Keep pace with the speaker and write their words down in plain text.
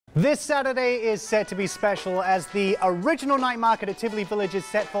This Saturday is set to be special as the original night market at Tivoli Village is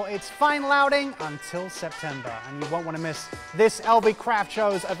set for its final outing until September. And you won't want to miss this LV Craft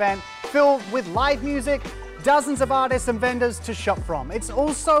Show's event filled with live music, dozens of artists and vendors to shop from. It's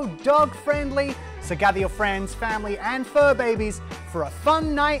also dog friendly, so gather your friends, family and fur babies for a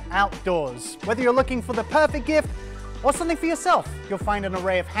fun night outdoors. Whether you're looking for the perfect gift or something for yourself, you'll find an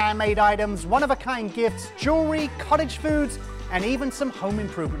array of handmade items, one-of-a-kind gifts, jewelry, cottage foods, and even some home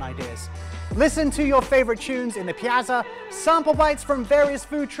improvement ideas. Listen to your favorite tunes in the Piazza, sample bites from various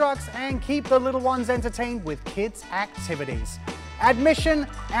food trucks, and keep the little ones entertained with kids' activities. Admission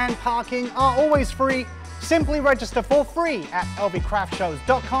and parking are always free. Simply register for free at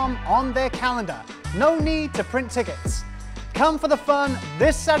lvcraftshows.com on their calendar. No need to print tickets. Come for the fun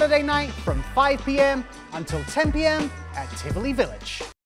this Saturday night from 5 p.m. until 10 p.m. at Tivoli Village.